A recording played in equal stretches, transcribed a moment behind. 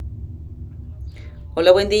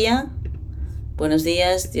Hola, buen día. Buenos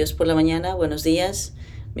días, Dios por la mañana. Buenos días,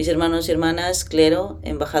 mis hermanos y hermanas, clero,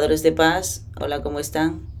 embajadores de paz. Hola, ¿cómo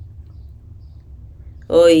están?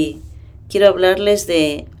 Hoy quiero hablarles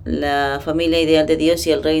de la familia ideal de Dios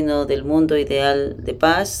y el reino del mundo ideal de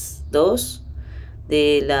paz 2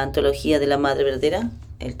 de la antología de la Madre Verdadera,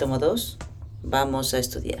 el tomo 2. Vamos a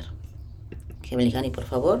estudiar. Gemeligani, por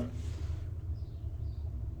favor.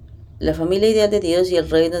 La familia ideal de Dios y el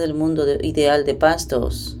reino del mundo ideal de paz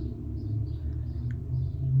 2.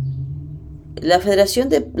 La Federación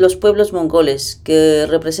de los Pueblos Mongoles, que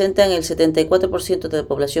representan el 74% de la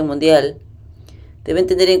población mundial, deben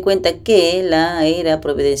tener en cuenta que la era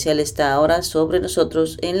providencial está ahora sobre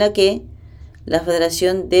nosotros, en la que la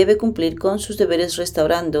Federación debe cumplir con sus deberes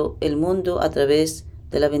restaurando el mundo a través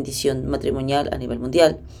de la bendición matrimonial a nivel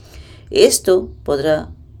mundial. Esto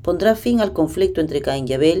pondrá fin al conflicto entre Caín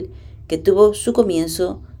y Abel, que tuvo su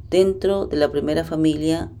comienzo dentro de la primera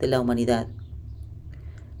familia de la humanidad.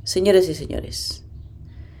 Señoras y señores,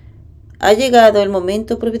 ha llegado el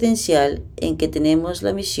momento providencial en que tenemos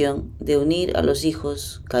la misión de unir a los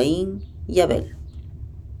hijos Caín y Abel.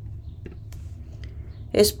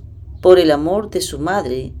 Es por el amor de su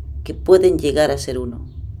madre que pueden llegar a ser uno.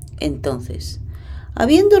 Entonces,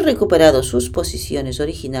 habiendo recuperado sus posiciones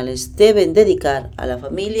originales, deben dedicar a la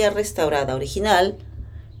familia restaurada original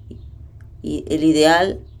y el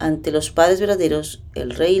ideal ante los padres verdaderos, el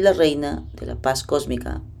rey y la reina de la paz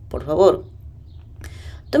cósmica. Por favor,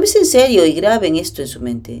 tómese en serio y graben esto en su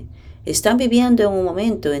mente. Están viviendo en un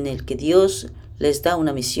momento en el que Dios les da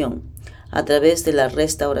una misión, a través de la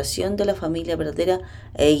restauración de la familia verdadera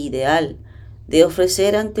e ideal, de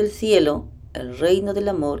ofrecer ante el cielo el reino del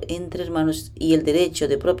amor entre hermanos y el derecho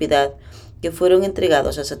de propiedad que fueron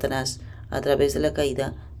entregados a Satanás a través de la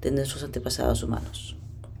caída de nuestros antepasados humanos.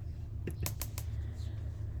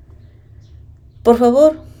 Por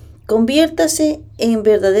favor, conviértase en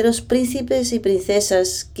verdaderos príncipes y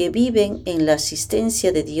princesas que viven en la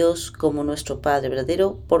asistencia de Dios como nuestro Padre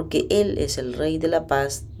verdadero, porque Él es el Rey de la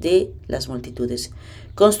paz de las multitudes.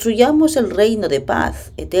 Construyamos el reino de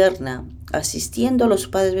paz eterna, asistiendo a los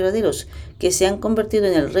padres verdaderos que se han convertido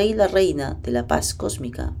en el Rey y la Reina de la paz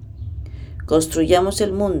cósmica. Construyamos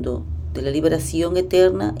el mundo de la liberación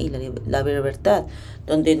eterna y la libertad,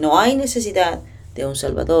 donde no hay necesidad de un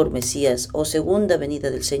Salvador, Mesías o segunda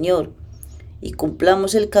venida del Señor, y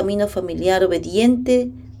cumplamos el camino familiar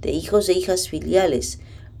obediente de hijos e hijas filiales,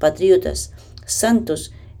 patriotas,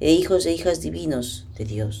 santos e hijos e hijas divinos de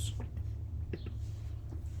Dios.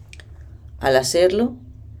 Al hacerlo,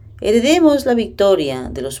 heredemos la victoria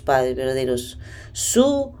de los padres verdaderos,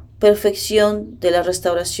 su perfección de la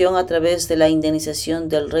restauración a través de la indemnización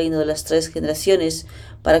del reino de las 3 generaciones,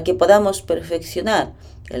 para que podamos perfeccionar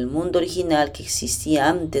el mundo original que existía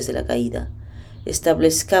antes de la caída.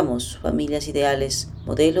 Establezcamos familias ideales,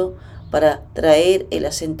 modelo, para traer el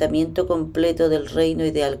asentamiento completo del reino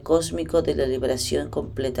ideal cósmico de la liberación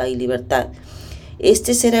completa y libertad.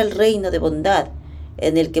 Este será el reino de bondad,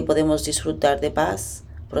 en el que podemos disfrutar de paz,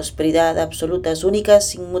 prosperidad absolutas,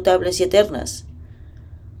 únicas, inmutables y eternas.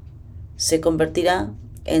 Se convertirá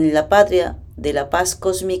en la patria de la paz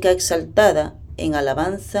cósmica exaltada en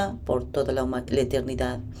alabanza por toda la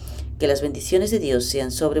eternidad. Que las bendiciones de Dios sean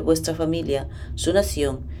sobre vuestra familia, su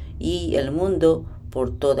nación y el mundo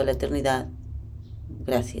por toda la eternidad.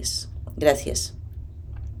 Gracias. Gracias.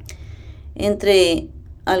 Entre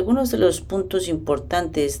algunos de los puntos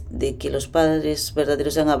importantes de que los padres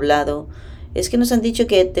verdaderos han hablado es que nos han dicho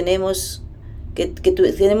que tenemos que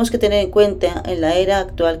tener en cuenta en la era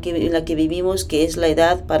actual en la que vivimos, que es la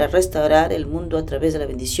edad para restaurar el mundo a través de la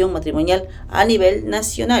bendición matrimonial a nivel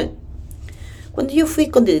nacional. Cuando yo fui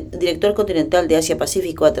director continental de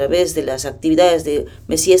Asia-Pacífico a través de las actividades de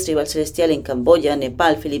Mesías Tribal Celestial en Camboya,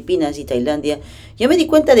 Nepal, Filipinas y Tailandia, yo me di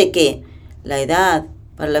cuenta de que la edad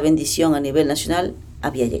para la bendición a nivel nacional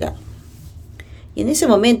había llegado. Y en ese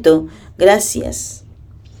momento, gracias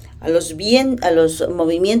a los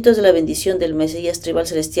movimientos de la bendición del Mesías Tribal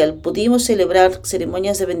Celestial, pudimos celebrar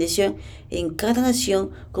ceremonias de bendición en cada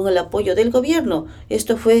nación con el apoyo del gobierno.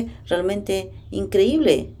 Esto fue realmente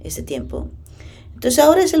increíble ese tiempo. Entonces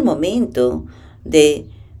ahora es el momento de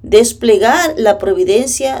desplegar la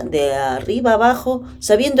providencia de arriba abajo,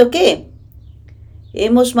 sabiendo que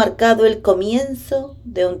hemos marcado el comienzo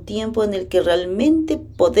de un tiempo en el que realmente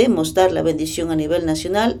podemos dar la bendición a nivel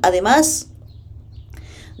nacional, además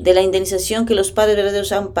de la indemnización que los padres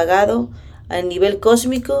verdaderos han pagado a nivel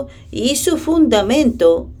cósmico y su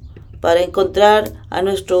fundamento para encontrar a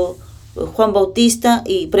nuestro Juan Bautista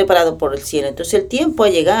y preparado por el cielo. Entonces el tiempo ha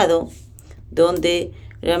llegado donde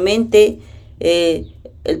realmente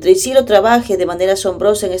el cielo trabaje de manera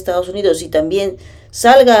asombrosa en Estados Unidos y también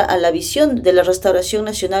salga a la visión de la restauración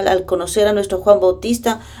nacional al conocer a nuestro Juan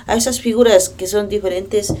Bautista, a esas figuras que son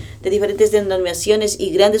diferentes, de diferentes denominaciones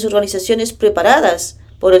y grandes organizaciones preparadas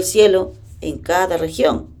por el cielo en cada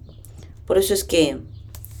región. Por eso es que,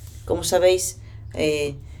 como sabéis,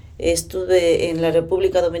 estuve en la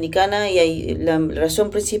República Dominicana y la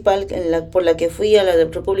razón principal por la que fui a la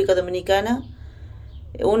República Dominicana,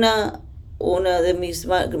 una de mis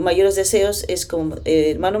mayores deseos es como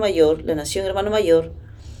hermano mayor, la nación hermano mayor,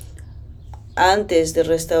 antes de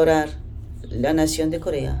restaurar la nación de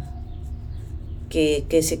Corea,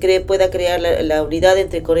 que se pueda crear la unidad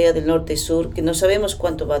entre Corea del Norte y Sur, que no sabemos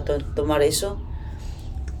cuánto va a tomar eso.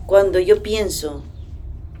 Cuando yo pienso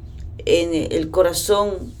en el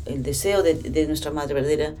corazón, el deseo de nuestra Madre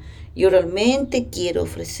verdadera, yo realmente quiero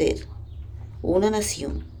ofrecer una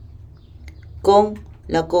nación con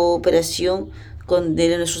la cooperación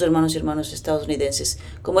de nuestros hermanos y hermanas estadounidenses.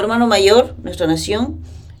 Como hermano mayor, nuestra nación,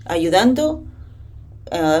 ayudando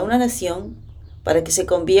a una nación para que se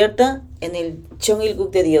convierta en el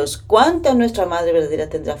Cheonilguk de Dios. ¿Cuánta nuestra Madre verdadera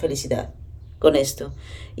tendrá felicidad con esto?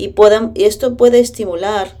 Y esto puede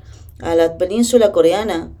estimular a la península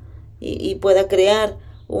coreana y pueda crear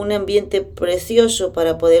un ambiente precioso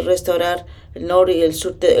para poder restaurar el norte y el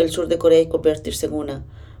sur de Corea y convertirse en una.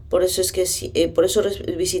 Por eso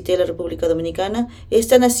visité la República Dominicana.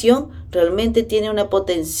 Esta nación realmente tiene una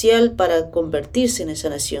potencial para convertirse en esa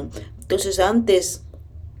nación. Entonces, antes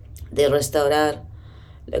de restaurar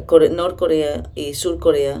Norcorea y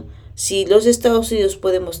Surcorea, si los Estados Unidos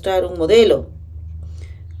pueden mostrar un modelo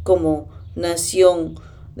como nación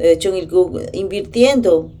de Cheonilguk,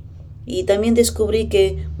 invirtiendo, y también descubrí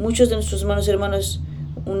que muchos de nuestros hermanos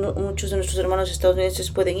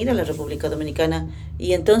estadounidenses pueden ir a la República Dominicana,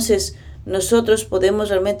 y entonces nosotros podemos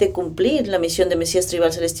realmente cumplir la misión de Mesías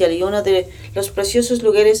Tribal Celestial y uno de los preciosos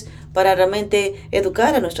lugares para realmente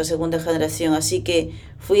educar a nuestra segunda generación. Así que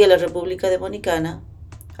fui a la República Dominicana.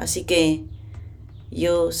 Así que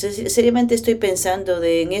yo seriamente estoy pensando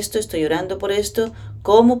en esto, estoy orando por esto,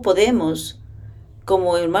 cómo podemos,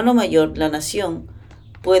 como hermano mayor, la nación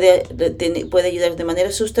puede ayudar de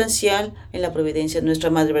manera sustancial en la providencia de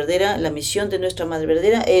nuestra Madre verdadera. La misión de nuestra Madre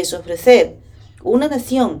verdadera es ofrecer una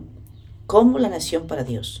nación como la nación para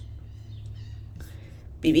Dios.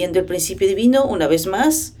 Viviendo el principio divino, una vez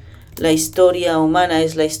más, la historia humana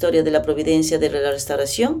es la historia de la providencia de la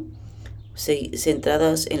restauración,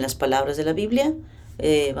 centradas en las palabras de la Biblia.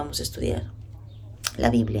 Vamos a estudiar la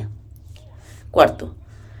Biblia. Cuarto,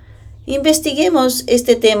 investiguemos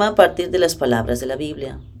este tema a partir de las palabras de la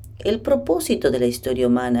Biblia. El propósito de la historia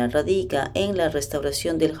humana radica en la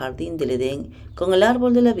restauración del jardín del Edén con el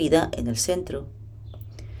árbol de la vida en el centro.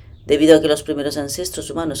 Debido a que los primeros ancestros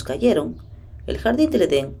humanos cayeron, el jardín del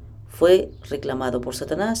Edén fue reclamado por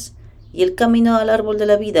Satanás y el camino al árbol de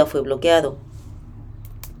la vida fue bloqueado.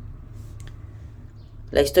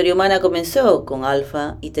 La historia humana comenzó con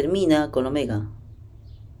Alfa y termina con Omega.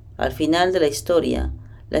 Al final de la historia,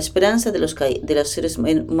 la esperanza de los seres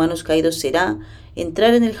humanos caídos será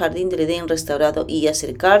entrar en el jardín del Edén restaurado y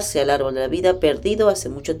acercarse al árbol de la vida perdido hace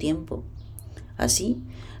mucho tiempo. Así,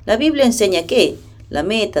 la Biblia enseña que la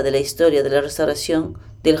meta de la historia de la restauración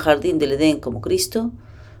del jardín del Edén como Cristo,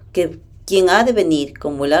 quien ha de venir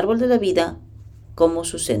como el árbol de la vida, como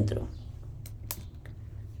su centro.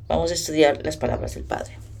 Vamos a estudiar las palabras del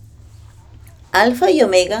Padre. Alfa y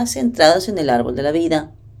Omega centrados en el árbol de la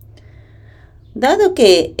vida. Dado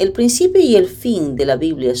que el principio y el fin de la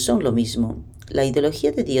Biblia son lo mismo, la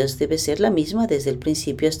ideología de Dios debe ser la misma desde el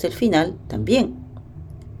principio hasta el final también.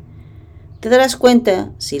 Te darás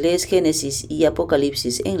cuenta si lees Génesis y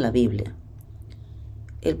Apocalipsis en la Biblia.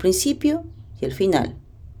 El principio y el final.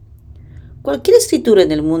 Cualquier escritura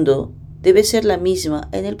en el mundo debe ser la misma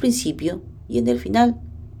en el principio y en el final.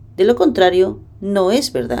 De lo contrario, no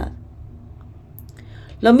es verdad.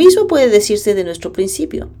 Lo mismo puede decirse de nuestro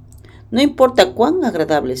principio. No importa cuán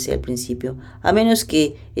agradable sea el principio, a menos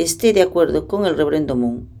que esté de acuerdo con el reverendo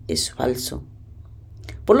Moon, es falso.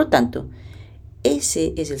 Por lo tanto,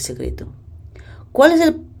 ese es el secreto. ¿Cuál es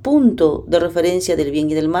el punto de referencia del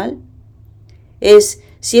bien y del mal? Es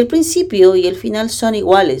si el principio y el final son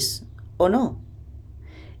iguales o no.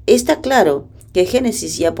 Está claro que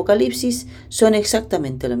Génesis y Apocalipsis son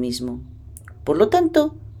exactamente lo mismo. Por lo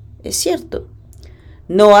tanto, es cierto.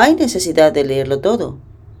 No hay necesidad de leerlo todo.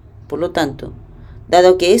 Por lo tanto,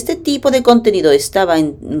 dado que este tipo de contenido estaba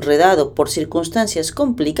enredado por circunstancias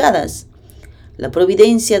complicadas, la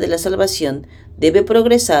providencia de la salvación debe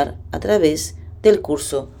progresar a través del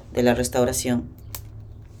curso de la restauración.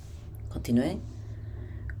 Continúe.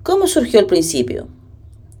 ¿Cómo surgió el principio?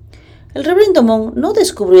 El reverendo Mon no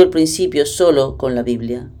descubrió el principio solo con la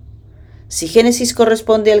Biblia. Si Génesis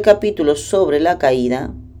corresponde al capítulo sobre la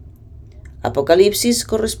caída, Apocalipsis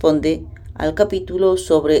corresponde al capítulo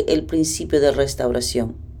sobre el principio de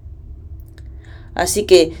restauración. Así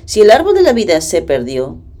que si el árbol de la vida se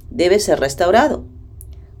perdió, debe ser restaurado.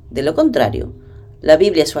 De lo contrario, la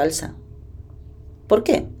Biblia es falsa. ¿Por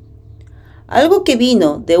qué? Algo que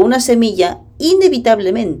vino de una semilla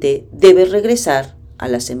inevitablemente debe regresar a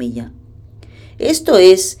la semilla. Esto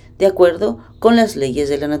es de acuerdo con las leyes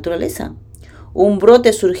de la naturaleza. Un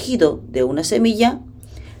brote surgido de una semilla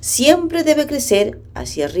siempre debe crecer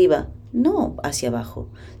hacia arriba, no hacia abajo.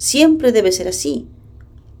 Siempre debe ser así.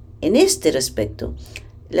 En este respecto,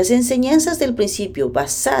 las enseñanzas del principio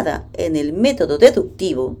basada en el método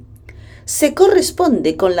deductivo se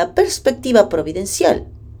corresponde con la perspectiva providencial.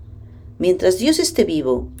 Mientras Dios esté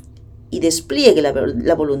vivo y despliegue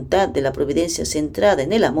la voluntad de la providencia centrada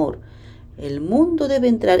en el amor, el mundo debe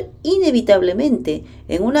entrar inevitablemente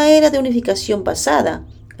en una era de unificación basada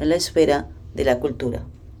en la esfera de la cultura.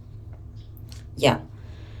 Ya.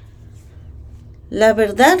 La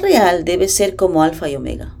verdad real debe ser como alfa y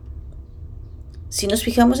omega. Si nos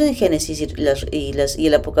fijamos en Génesis y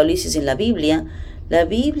el Apocalipsis en la Biblia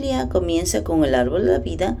comienza con el árbol de la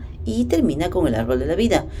vida y termina con el árbol de la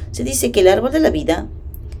vida. Se dice que el árbol de la vida,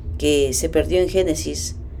 que se perdió en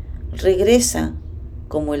Génesis, regresa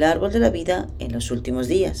como el árbol de la vida en los últimos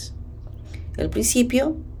días. El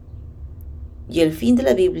principio y el fin de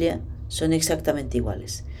la Biblia son exactamente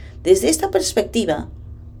iguales. Desde esta perspectiva,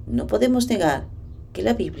 no podemos negar que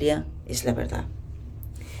la Biblia es la verdad.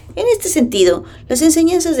 En este sentido, las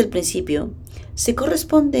enseñanzas del principio se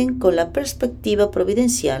corresponden con la perspectiva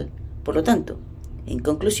providencial. Por lo tanto, en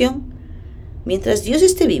conclusión, mientras Dios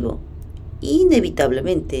esté vivo,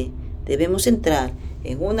 inevitablemente debemos entrar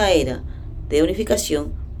en una era de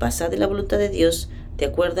unificación basada en la voluntad de Dios, de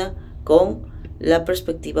acuerdo con la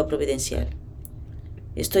perspectiva providencial.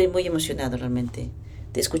 Estoy muy emocionado realmente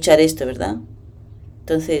de escuchar esto, ¿verdad?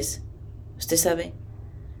 Entonces, usted sabe,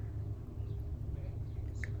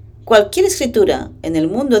 cualquier escritura en el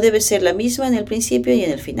mundo debe ser la misma en el principio y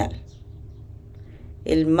en el final.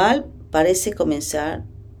 El mal parece comenzar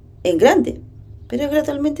en grande, pero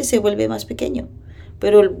gradualmente se vuelve más pequeño.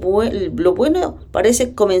 Pero lo bueno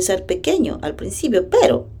parece comenzar pequeño al principio,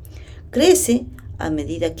 pero crece a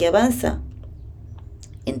medida que avanza.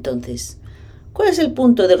 Entonces, ¿cuál es el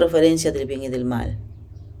punto de referencia del bien y del mal?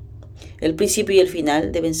 El principio y el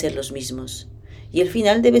final deben ser los mismos, y el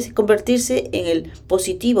final debe convertirse en el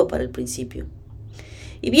positivo para el principio.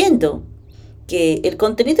 Y viendo que el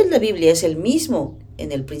contenido de la Biblia es el mismo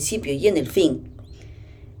en el principio y en el fin,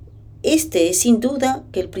 este es sin duda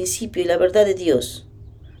que el principio y la verdad de Dios.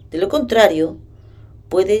 De lo contrario,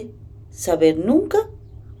 puede saber nunca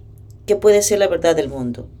que puede ser la verdad del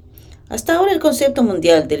mundo. Hasta ahora el concepto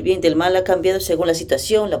mundial del bien y del mal ha cambiado según la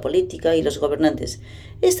situación, la política y los gobernantes.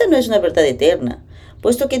 Esta no es una verdad eterna,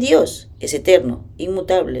 puesto que Dios es eterno,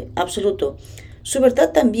 inmutable, absoluto. Su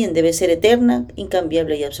verdad también debe ser eterna,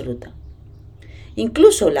 incambiable y absoluta.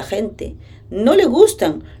 Incluso la gente no le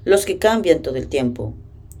gustan los que cambian todo el tiempo.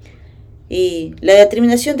 Y la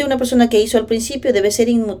determinación de una persona que hizo al principio debe ser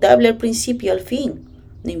inmutable al principio, al fin.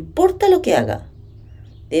 No importa lo que haga,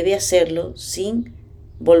 debe hacerlo sin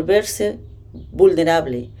volverse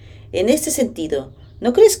vulnerable. En este sentido,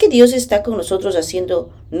 ¿no crees que Dios está con nosotros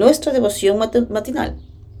haciendo nuestra devoción matinal?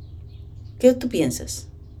 ¿Qué tú piensas?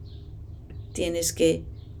 Tienes que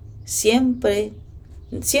siempre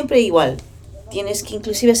igual. Tienes que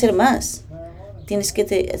inclusive hacer más. Tienes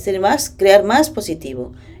que hacer más, crear más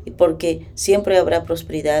positivo, porque siempre habrá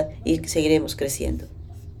prosperidad y seguiremos creciendo.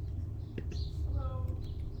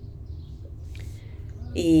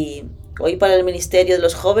 Y hoy para el Ministerio de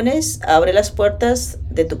los Jóvenes, abre las puertas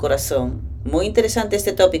de tu corazón. Muy interesante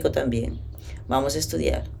este tópico también. Vamos a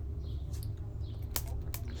estudiar.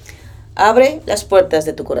 Abre las puertas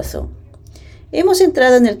de tu corazón. Hemos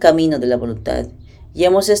entrado en el camino de la voluntad y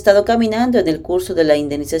hemos estado caminando en el curso de la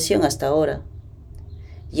indemnización hasta ahora.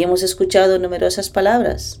 Y hemos escuchado numerosas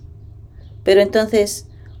palabras. Pero entonces,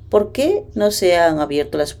 ¿por qué no se han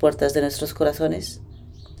abierto las puertas de nuestros corazones?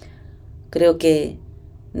 Creo que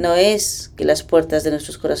no es que las puertas de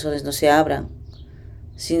nuestros corazones no se abran,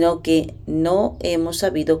 sino que no hemos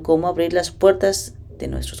sabido cómo abrir las puertas de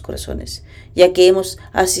nuestros corazones, ya que hemos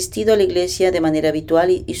asistido a la iglesia de manera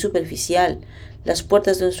habitual y superficial. Las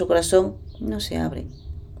puertas de nuestro corazón no se abren.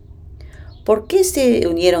 ¿Por qué se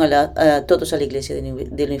unieron a todos a la iglesia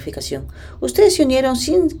de unificación? Ustedes se unieron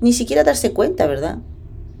sin ni siquiera darse cuenta, ¿verdad?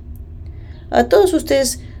 A todos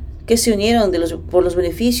ustedes que se unieron por los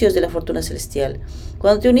beneficios de la fortuna celestial.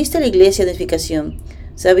 Cuando te uniste a la iglesia de unificación,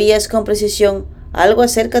 ¿sabías con precisión algo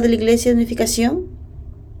acerca de la iglesia de unificación?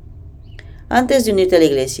 Antes de unirte a la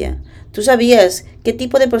iglesia, ¿tú sabías qué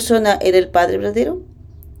tipo de persona era el Padre verdadero?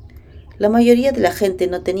 La mayoría de la gente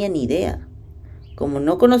no tenía ni idea. Como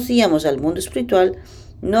no conocíamos al mundo espiritual,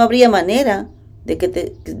 no habría manera de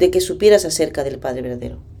que supieras acerca del Padre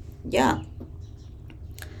verdadero. Ya.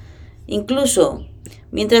 Incluso,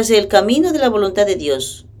 mientras el camino de la voluntad de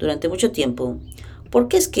Dios durante mucho tiempo, ¿por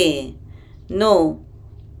qué es que no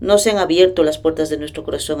se han abierto las puertas de nuestro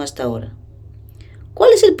corazón hasta ahora?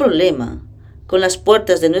 ¿Cuál es el problema con las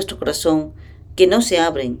puertas de nuestro corazón que no se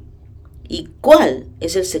abren? ¿Y cuál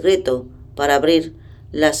es el secreto para abrir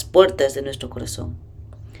las puertas de nuestro corazón?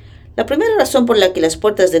 La primera razón por la que las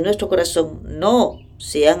puertas de nuestro corazón no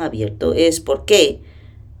se han abierto es porque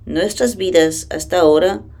nuestras vidas hasta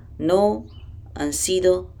ahora no han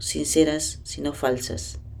sido sinceras, sino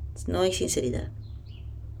falsas. No hay sinceridad.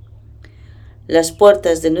 Las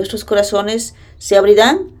puertas de nuestros corazones se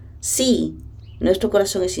abrirán si nuestro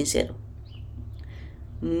corazón es sincero.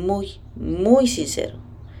 Muy, muy sincero.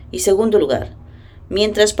 Y segundo lugar,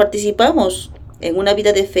 mientras participamos en una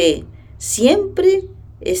vida de fe, siempre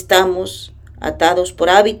estamos atados por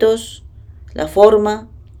hábitos, la forma,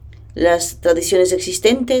 las tradiciones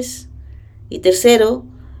existentes. Y tercero,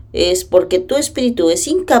 es porque tu espíritu es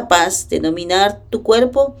incapaz de dominar tu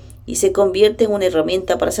cuerpo y se convierte en una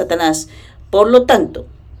herramienta para Satanás. Por lo tanto,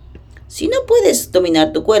 si no puedes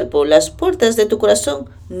dominar tu cuerpo, las puertas de tu corazón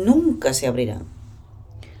nunca se abrirán.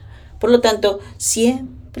 Por lo tanto,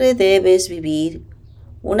 siempre debes vivir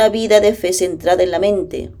una vida de fe centrada en la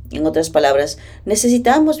mente. En otras palabras,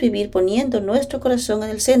 necesitamos vivir poniendo nuestro corazón en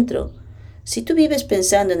el centro. Si tú vives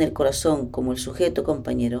pensando en el corazón como el sujeto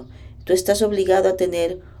compañero, tú estás obligado a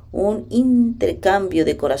tener un intercambio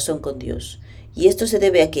de corazón con Dios. Y esto se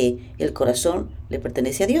debe a que el corazón le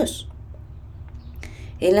pertenece a Dios.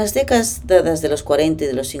 En las décadas de los 40 y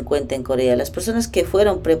de los 50 en Corea, las personas que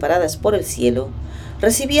fueron preparadas por el cielo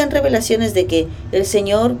recibían revelaciones de que el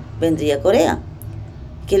Señor vendría a Corea,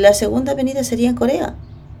 que la segunda venida sería en Corea.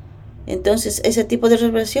 Entonces, ese tipo de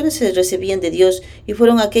revelaciones se recibían de Dios y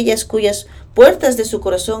fueron aquellas cuyas puertas de su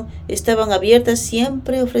corazón estaban abiertas,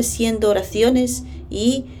 siempre ofreciendo oraciones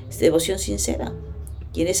y devoción sincera.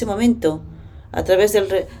 Y en ese momento, a través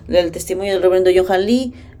del testimonio del reverendo Johan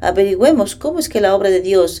Lee, averigüemos cómo es que la obra de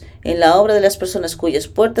Dios en la obra de las personas cuyas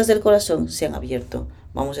puertas del corazón se han abierto.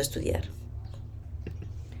 Vamos a estudiar.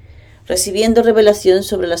 Recibiendo revelación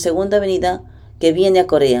sobre la segunda venida que viene a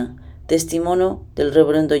Corea. Testimonio del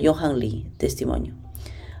reverendo Johan Lee. Testimonio.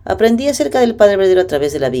 Aprendí acerca del Padre verdadero a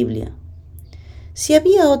través de la Biblia. Si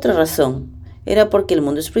había otra razón, era porque el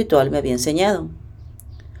mundo espiritual me había enseñado.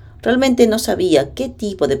 Realmente no sabía qué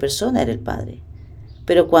tipo de persona era el Padre,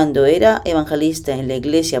 pero cuando era evangelista en la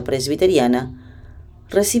iglesia presbiteriana,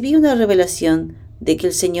 recibí una revelación de que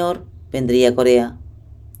el Señor vendría a Corea.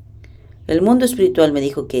 El mundo espiritual me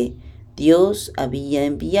dijo que Dios había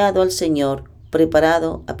enviado al Señor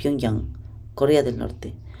preparado a Pyongyang, Corea del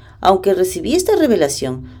Norte. Aunque recibí esta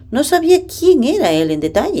revelación, no sabía quién era Él en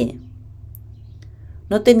detalle.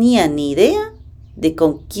 No tenía ni idea de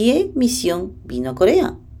con qué misión vino a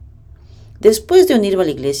Corea. Después de unirme a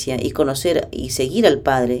la iglesia y conocer y seguir al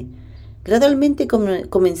Padre, gradualmente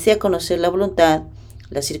comencé a conocer la voluntad,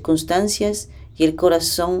 las circunstancias y el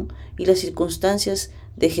corazón y las circunstancias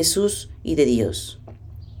de Jesús y de Dios.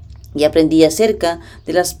 Y aprendí acerca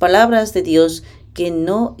de las palabras de Dios que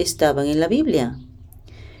no estaban en la Biblia.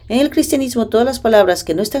 En el cristianismo, todas las palabras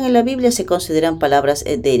que no están en la Biblia se consideran palabras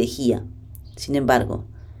de herejía. Sin embargo,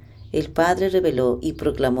 el Padre reveló y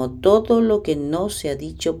proclamó todo lo que no se ha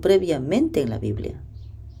dicho previamente en la Biblia.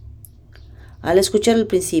 Al escuchar el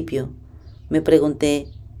principio, me pregunté,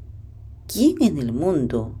 ¿quién en el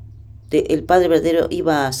mundo el Padre verdadero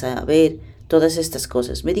iba a saber todas estas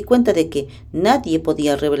cosas? Me di cuenta de que nadie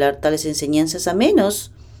podía revelar tales enseñanzas a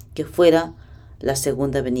menos que fuera la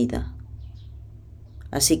segunda venida.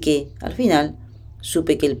 Así que, al final,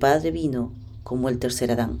 supe que el Padre vino como el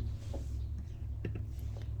tercer Adán.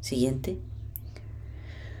 Siguiente.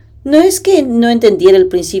 No es que no entendiera el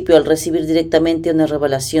principio al recibir directamente una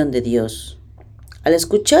revelación de Dios. Al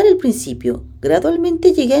escuchar el principio,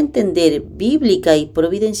 gradualmente llegué a entender bíblica y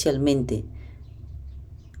providencialmente.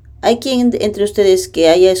 ¿Hay quien entre ustedes que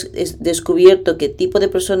haya descubierto qué tipo de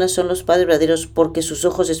personas son los padres verdaderos porque sus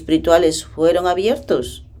ojos espirituales fueron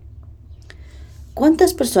abiertos?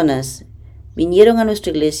 ¿Cuántas personas vinieron a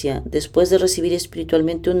nuestra iglesia después de recibir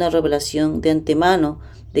espiritualmente una revelación de antemano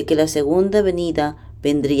de que la segunda venida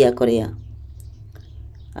vendría a Corea?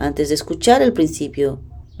 Antes de escuchar el principio,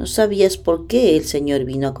 no sabías por qué el Señor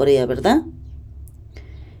vino a Corea, ¿verdad?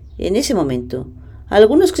 En ese momento,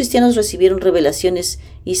 algunos cristianos recibieron revelaciones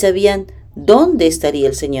y sabían dónde estaría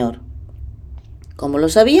el Señor. ¿Cómo lo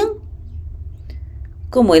sabían?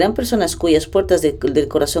 Como eran personas cuyas puertas del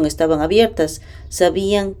corazón estaban abiertas,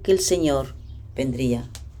 sabían que el Señor vendría.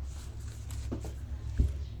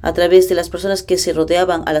 A través de las personas que se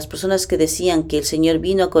rodeaban, a las personas que decían que el Señor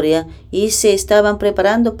vino a Corea y se estaban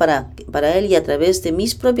preparando para Él, y a través de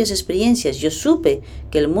mis propias experiencias, yo supe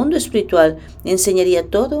que el mundo espiritual enseñaría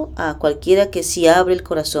todo a cualquiera que sí abre el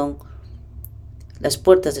corazón, las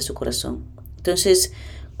puertas de su corazón. Entonces,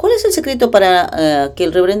 ¿cuál es el secreto para que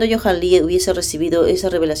el reverendo Johan Lee hubiese recibido esa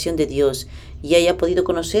revelación de Dios y haya podido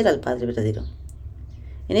conocer al Padre verdadero?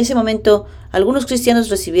 En ese momento, algunos cristianos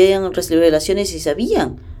recibían revelaciones y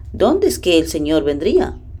sabían dónde es que el Señor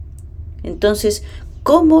vendría. Entonces,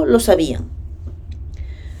 ¿cómo lo sabían?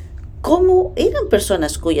 ¿Cómo eran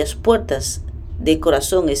personas cuyas puertas de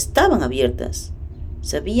corazón estaban abiertas?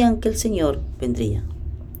 Sabían que el Señor vendría.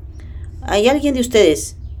 ¿Hay alguien de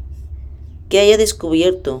ustedes que haya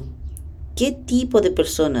descubierto qué tipo de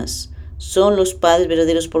personas son los padres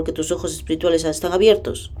verdaderos porque tus ojos espirituales están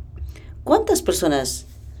abiertos? ¿Cuántas personas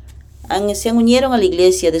se unieron a la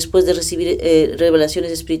iglesia después de recibir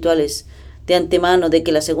revelaciones espirituales de antemano de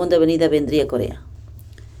que la segunda venida vendría a Corea?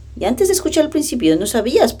 Y antes de escuchar al principio no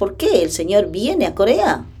sabías por qué el Señor viene a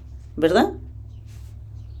Corea, ¿verdad?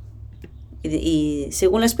 Y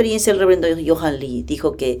según la experiencia del reverendo Johan Lee,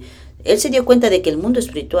 dijo que él se dio cuenta de que el mundo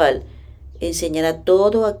espiritual enseñará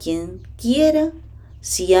todo a quien quiera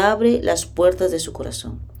si abre las puertas de su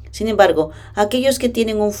corazón. Sin embargo, aquellos que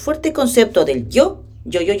tienen un fuerte concepto del yo,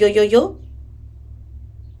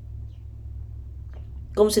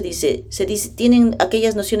 ¿cómo se dice? Tienen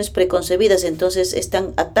aquellas nociones preconcebidas, entonces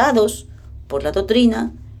están atados por la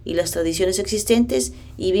doctrina y las tradiciones existentes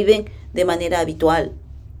y viven de manera habitual.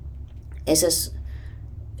 Entonces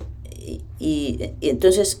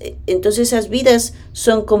esas vidas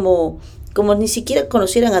son como ni siquiera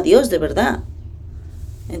conocieran a Dios de verdad.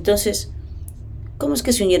 Entonces, ¿cómo es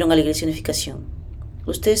que se unieron a la Iglesia de Unificación?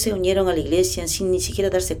 Ustedes se unieron a la iglesia sin ni siquiera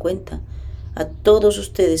darse cuenta. A todos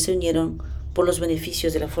ustedes se unieron por los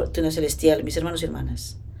beneficios de la fortuna celestial, mis hermanos y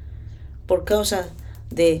hermanas. Por causa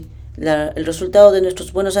del resultado de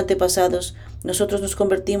nuestros buenos antepasados, nosotros nos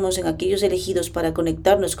convertimos en aquellos elegidos para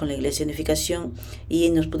conectarnos con la Iglesia de Unificación y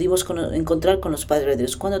nos pudimos encontrar con los Padres de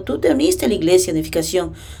Dios. Cuando tú te uniste a la Iglesia de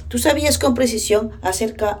Unificación, ¿tú sabías con precisión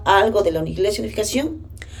acerca algo de la Iglesia de Unificación?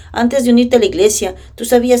 Antes de unirte a la iglesia, ¿tú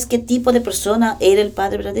sabías qué tipo de persona era el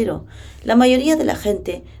Padre verdadero? La mayoría de la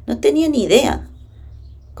gente no tenía ni idea.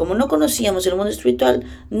 Como no conocíamos el mundo espiritual,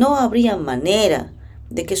 no habría manera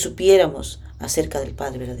de que supiéramos acerca del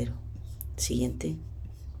Padre verdadero. Siguiente.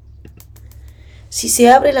 Si se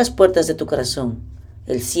abren las puertas de tu corazón,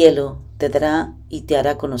 el cielo te dará y te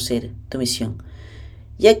hará conocer tu misión.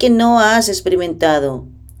 Ya que no has experimentado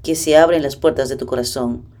que se abren las puertas de tu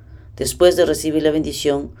corazón, después de recibir la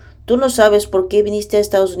bendición, tú no sabes por qué viniste a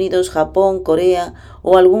Estados Unidos, Japón, Corea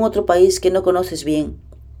o algún otro país que no conoces bien.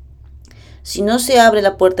 Si no se abre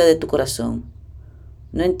la puerta de tu corazón,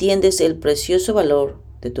 no entiendes el precioso valor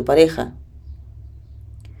de tu pareja.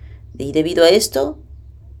 Y debido a esto,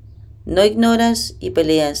 no ignoras y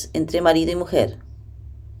peleas entre marido y mujer.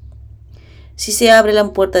 Si se abre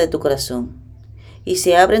la puerta de tu corazón y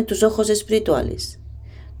se abren tus ojos espirituales,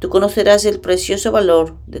 tú conocerás el precioso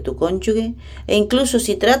valor de tu cónyuge e incluso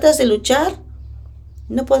si tratas de luchar,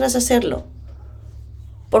 no podrás hacerlo,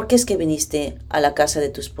 porque es que viniste a la casa de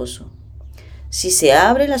tu esposo. Si se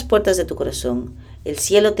abren las puertas de tu corazón, el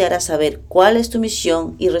cielo te hará saber cuál es tu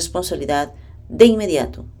misión y responsabilidad de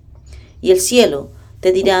inmediato. Y el cielo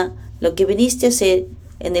te dirá lo que viniste a hacer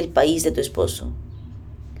en el país de tu esposo.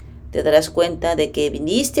 Te darás cuenta de que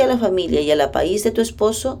viniste a la familia y al país de tu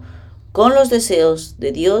esposo con los deseos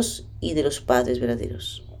de Dios y de los padres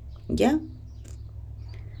verdaderos. ¿Ya?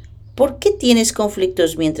 ¿Por qué tienes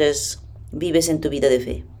conflictos mientras vives en tu vida de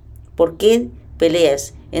fe? ¿Por qué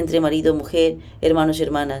peleas entre marido y mujer, hermanos y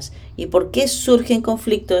hermanas? ¿Y por qué surgen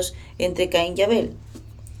conflictos entre Caín y Abel?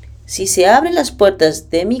 Si se abren las puertas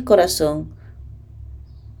de mi corazón,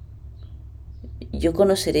 yo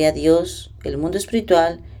conoceré a Dios, el mundo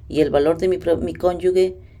espiritual y el valor de mi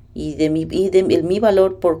cónyuge y de mi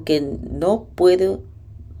valor, porque no puedo,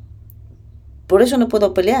 por eso no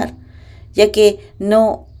puedo pelear, ya que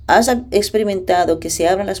no has experimentado que se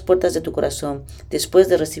abran las puertas de tu corazón después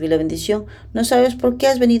de recibir la bendición. No sabes por qué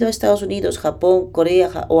has venido a Estados Unidos, Japón,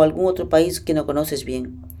 Corea o algún otro país que no conoces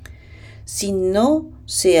bien. Si no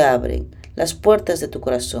se abren las puertas de tu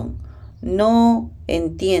corazón, no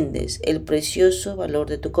entiendes el precioso valor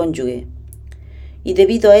de tu cónyuge. Y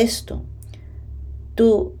debido a esto,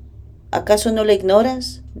 ¿tú acaso no lo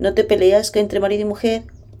ignoras? ¿No te peleas entre marido y mujer?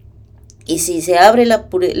 Y si se abre la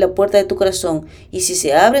puerta de tu corazón y si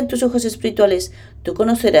se abren tus ojos espirituales, tú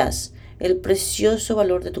conocerás el precioso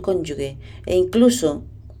valor de tu cónyuge. E incluso,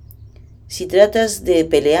 si tratas de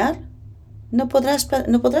pelear, no podrás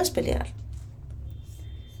pelear.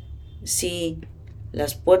 Si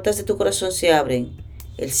las puertas de tu corazón se abren,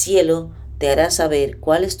 el cielo te hará saber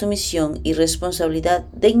cuál es tu misión y responsabilidad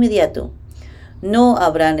de inmediato. No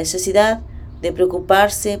habrá necesidad de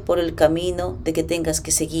preocuparse por el camino de que tengas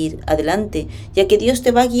que seguir adelante, ya que Dios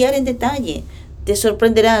te va a guiar en detalle. Te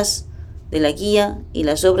sorprenderás de la guía y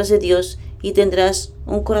las obras de Dios y tendrás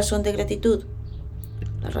un corazón de gratitud.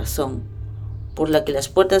 La razón por la que las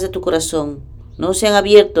puertas de tu corazón no se han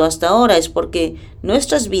abierto hasta ahora es porque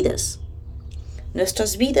nuestras vidas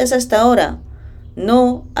hasta ahora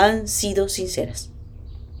no han sido sinceras.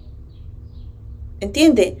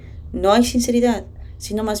 ¿Entiende? No hay sinceridad,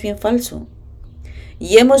 sino más bien falso.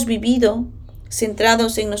 Y hemos vivido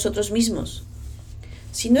centrados en nosotros mismos.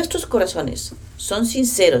 Si nuestros corazones son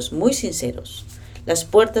sinceros, muy sinceros, las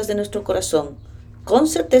puertas de nuestro corazón con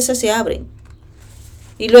certeza se abren.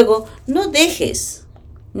 Y luego, no dejes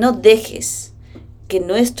que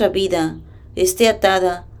nuestra vida esté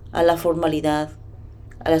atada a la formalidad,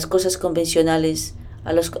 a las cosas convencionales,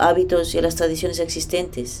 a los hábitos y a las tradiciones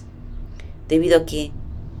existentes, debido a que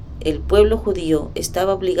el pueblo judío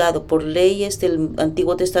estaba obligado por leyes del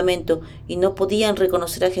Antiguo Testamento y no podían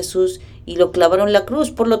reconocer a Jesús y lo clavaron en la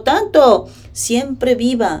cruz. Por lo tanto, siempre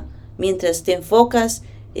viva mientras te enfocas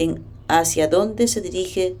en hacia dónde se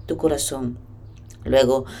dirige tu corazón.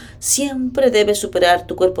 Luego, siempre debes superar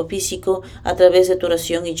tu cuerpo físico a través de tu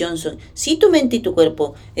oración y Johnson. Si tu mente y tu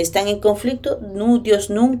cuerpo están en conflicto,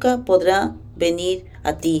 Dios nunca podrá venir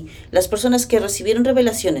a ti. Las personas que recibieron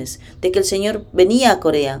revelaciones de que el Señor venía a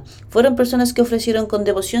Corea fueron personas que ofrecieron con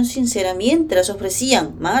devoción sincera mientras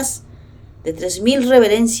ofrecían más de 3,000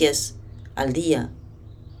 reverencias al día.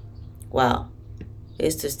 ¡Wow!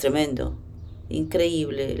 Esto es tremendo.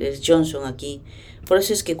 Increíble el Johnson aquí. Por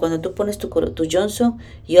eso es que cuando tú pones tu Johnson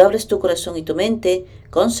y abres tu corazón y tu mente,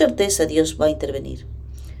 con certeza Dios va a intervenir.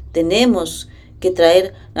 Tenemos que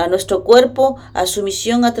traer a nuestro cuerpo a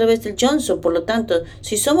sumisión a través del Johnson. Por lo tanto,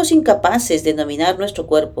 si somos incapaces de dominar nuestro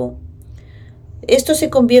cuerpo, esto se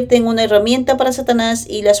convierte en una herramienta para Satanás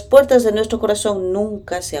y las puertas de nuestro corazón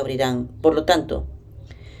nunca se abrirán. Por lo tanto,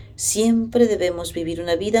 siempre debemos vivir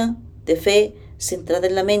una vida de fe centrada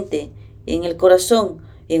en la mente, en el corazón.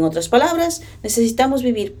 En otras palabras, necesitamos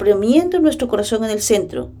vivir poniendo nuestro corazón en el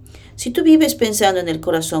centro. Si tú vives pensando en el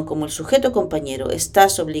corazón como el sujeto compañero,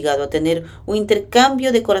 estás obligado a tener un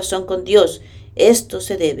intercambio de corazón con Dios. Esto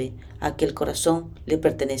se debe a que el corazón le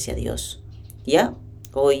pertenece a Dios. ¿Ya?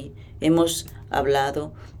 Hoy hemos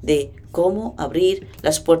hablado de cómo abrir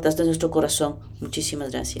las puertas de nuestro corazón.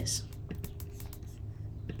 Muchísimas gracias.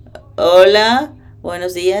 Hola,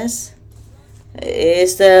 buenos días.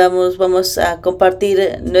 Vamos a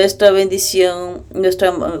compartir nuestra bendición,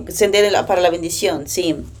 nuestra sendero para la bendición,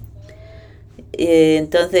 sí.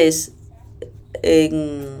 Entonces,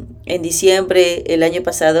 en diciembre el año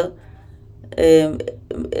pasado,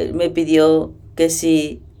 él me pidió que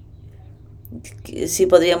si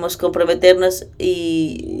podríamos comprometernos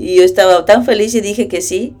y yo estaba tan feliz y dije que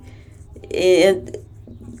sí.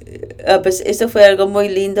 Pues esto fue algo muy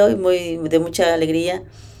lindo y de mucha alegría.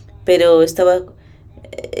 Pero estaba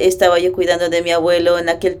yo cuidando de mi abuelo en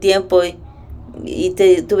aquel tiempo y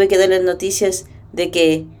tuve que darle noticias de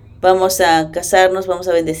que vamos a casarnos, vamos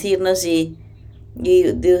a bendecirnos y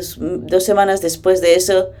 2 semanas después de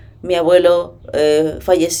eso mi abuelo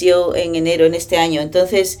falleció en enero en este año.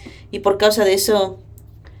 Entonces, y por causa de eso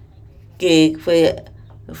que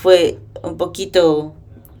fue un poquito,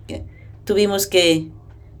 tuvimos que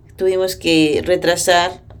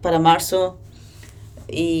retrasar para marzo.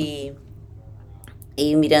 Y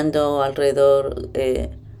mirando alrededor,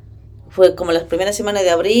 fue como la primera semana de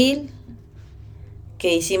abril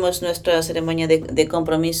que hicimos nuestra ceremonia de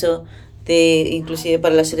compromiso, inclusive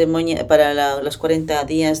para la ceremonia, para los 40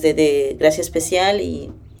 días de gracia especial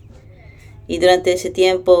y durante ese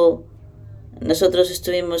tiempo nosotros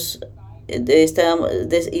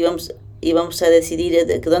íbamos a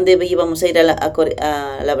decidir dónde íbamos a ir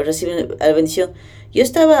a recibir la bendición. Yo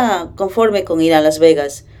estaba conforme con ir a Las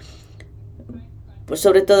Vegas, pues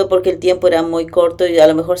sobre todo porque el tiempo era muy corto y a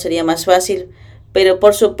lo mejor sería más fácil, pero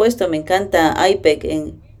por supuesto me encanta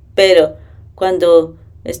IPEC, pero cuando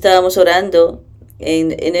estábamos orando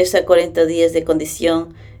en esos 40 días de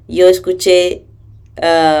condición, yo escuché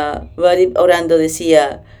Buddy orando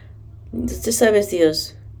decía, usted sabes,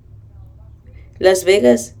 Dios, Las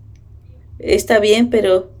Vegas está bien,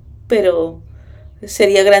 pero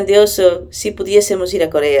sería grandioso si pudiésemos ir a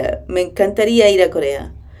Corea. Me encantaría ir a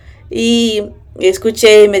Corea. Y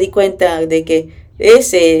escuché y me di cuenta de que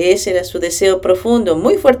ese era su deseo profundo,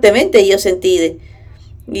 muy fuertemente yo sentí.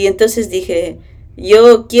 Y entonces dije,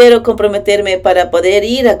 yo quiero comprometerme para poder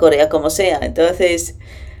ir a Corea como sea. Entonces,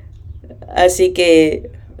 así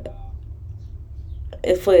que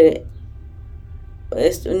fue,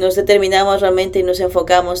 nos determinamos realmente y nos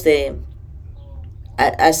enfocamos de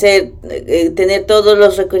hacer, tener todos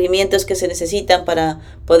los requerimientos que se necesitan para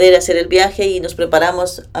poder hacer el viaje y nos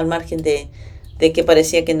preparamos al margen de que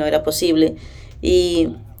parecía que no era posible. Y,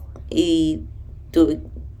 y tu,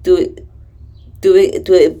 tu,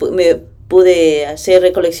 me pude hacer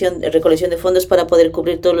recolección de fondos para poder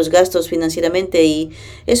cubrir todos los gastos financieramente y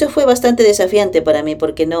eso fue bastante desafiante para mí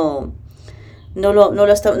porque no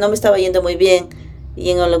me estaba yendo muy bien y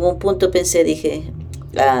en algún punto pensé, dije,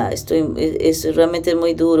 es realmente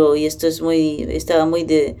muy duro y estaba muy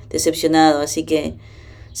decepcionado, así que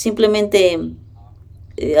simplemente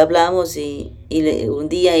hablamos un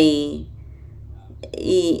día y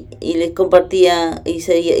le compartía y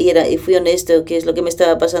fui honesto qué es lo que me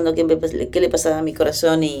estaba pasando, qué le pasaba a mi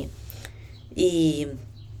corazón y, y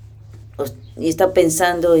estaba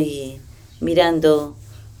pensando y mirando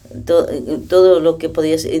to, todo lo que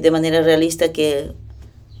podía ser de manera realista que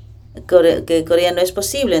Corea no es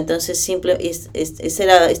posible, entonces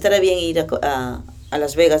estará bien ir a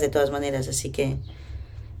Las Vegas de todas maneras, así que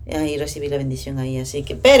ahí recibí la bendición ahí, así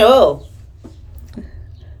que, pero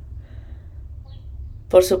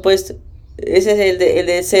por supuesto, ese es el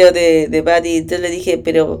deseo de Buddy. Entonces le dije,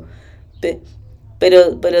 pe-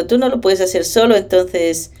 pero tú no lo puedes hacer solo,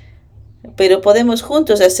 entonces, pero podemos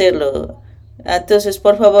juntos hacerlo. Entonces,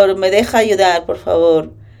 por favor, me deja ayudar, por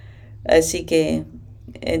favor. Así que,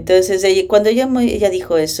 entonces, cuando ella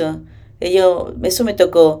dijo eso, eso me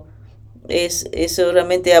tocó. Eso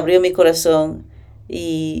realmente abrió mi corazón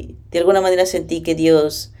y de alguna manera sentí que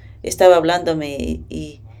Dios estaba hablándome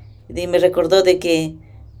y me recordó de que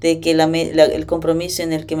el compromiso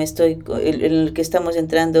en el que en el que estamos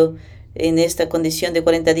entrando en esta condición de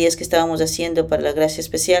 40 días que estábamos haciendo para la gracia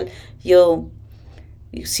especial, yo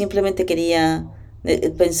simplemente quería,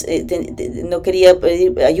 no quería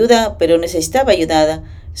pedir ayuda, pero necesitaba ayuda,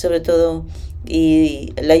 sobre todo,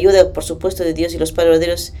 y la ayuda, por supuesto, de Dios y los padres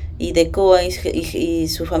verdaderos, y de Koa y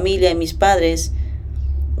su familia, y mis padres,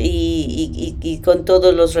 y con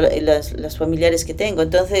todos las familiares que tengo.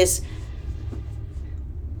 Entonces,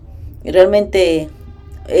 realmente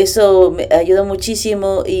eso me ayudó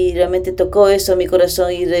muchísimo y realmente tocó eso mi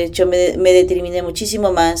corazón y de hecho me determiné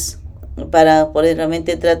muchísimo más para poder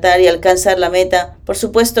realmente tratar y alcanzar la meta. Por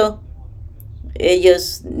supuesto,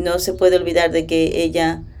 ellos no se puede olvidar de que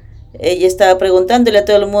ella estaba preguntándole a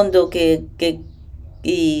todo el mundo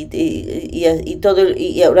y todo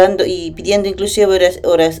y orando y pidiendo inclusive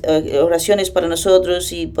oraciones para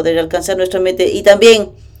nosotros y poder alcanzar nuestra meta y también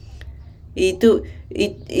y, tu,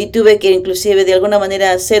 y tuve que inclusive de alguna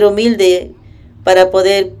manera ser humilde para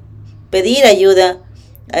poder pedir ayuda,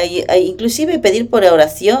 inclusive pedir por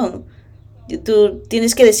oración. Tú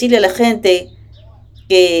tienes que decirle a la gente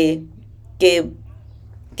que, que,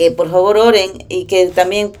 que por favor oren y que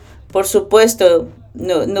también, por supuesto,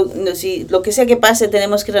 si lo que sea que pase,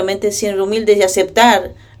 tenemos que realmente ser humildes y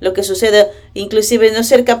aceptar lo que suceda, inclusive no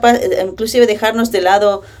ser capaz, inclusive dejarnos de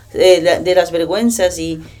lado de las vergüenzas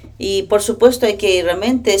y por supuesto hay que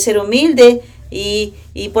realmente ser humilde y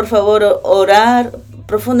por favor orar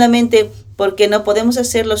profundamente porque no podemos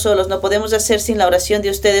hacerlo solos, no podemos hacer sin la oración de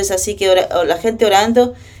ustedes, así que la gente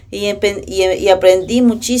orando y aprendí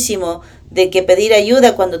muchísimo de que pedir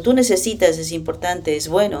ayuda cuando tú necesitas es importante, es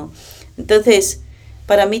bueno. Entonces,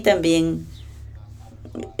 para mí también,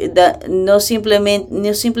 no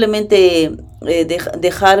simplemente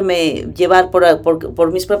dejarme llevar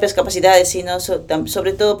por mis propias capacidades, sino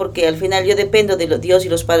sobre todo porque al final yo dependo de Dios y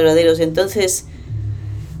los padres verdaderos. Entonces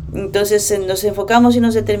nos enfocamos y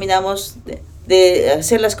nos determinamos de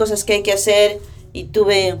hacer las cosas que hay que hacer y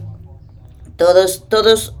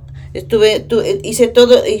hice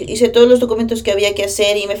todos los documentos que había que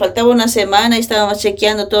hacer y me faltaba una semana y estábamos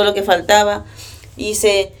chequeando todo lo que faltaba.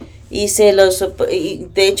 Hice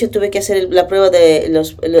de hecho tuve que hacer la prueba de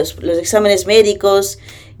los exámenes médicos,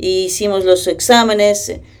 y hicimos los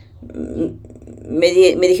exámenes, me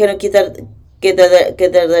dijeron que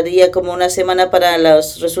tardaría como una semana para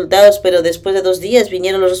los resultados, pero después de 2 días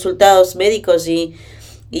vinieron los resultados médicos y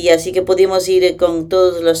así que pudimos ir con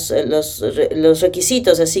todos los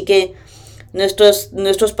requisitos, así que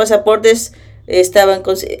nuestros pasaportes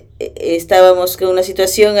estábamos con una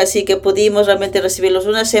situación así que pudimos realmente recibirlos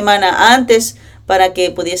una semana antes para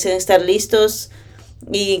que pudiesen estar listos.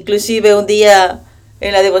 Y inclusive un día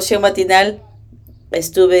en la devoción matinal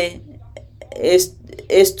estuve,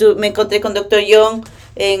 me encontré con Doctor Young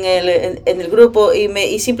en el grupo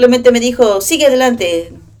y simplemente me dijo, sigue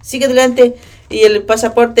adelante. Y el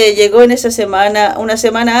pasaporte llegó en esa semana, una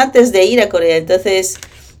semana antes de ir a Corea. Entonces,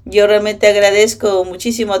 yo realmente agradezco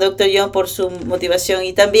muchísimo a Doctor Young por su motivación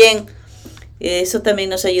y también eso también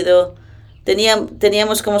nos ayudó.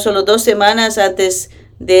 Teníamos como solo 2 semanas antes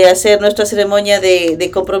de hacer nuestra ceremonia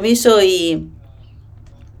de compromiso y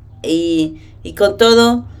con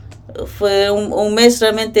todo fue un mes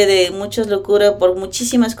realmente de muchas locuras por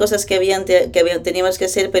muchísimas cosas teníamos que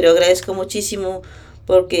hacer, pero agradezco muchísimo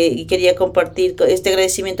porque y quería compartir este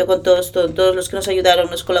agradecimiento con todos los que nos ayudaron,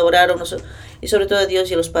 nos colaboraron, y sobre todo a Dios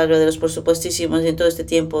y a los padres de los por supuestísimos en todo este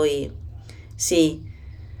tiempo. Y sí,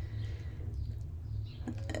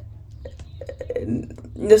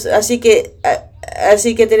 así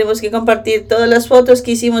que tenemos que compartir todas las fotos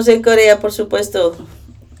que hicimos en Corea, por supuesto.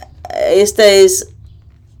 Esta es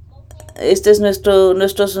Este es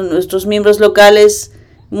nuestros miembros locales,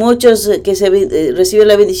 muchos que recibieron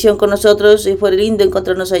la bendición con nosotros y fue lindo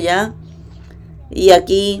encontrarnos allá. Y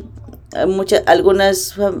aquí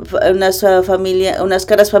unas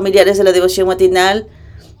caras familiares de la devoción matinal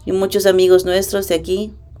y muchos amigos nuestros de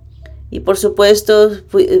aquí. Y por supuesto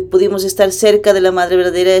pudimos estar cerca de la Madre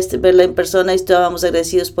verdadera, verla en persona y estábamos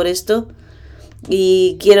agradecidos por esto.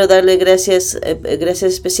 Y quiero darle gracias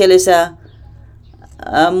especiales a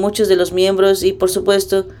muchos de los miembros y por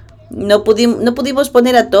supuesto no pudimos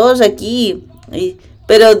poner a todos aquí,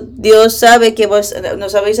 pero Dios sabe que vos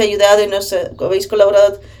nos habéis ayudado y nos habéis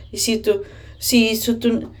colaborado y si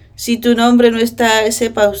tu nombre no está,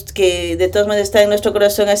 sepa que de todas maneras está en nuestro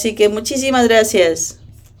corazón, así que muchísimas gracias.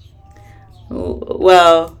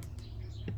 Wow.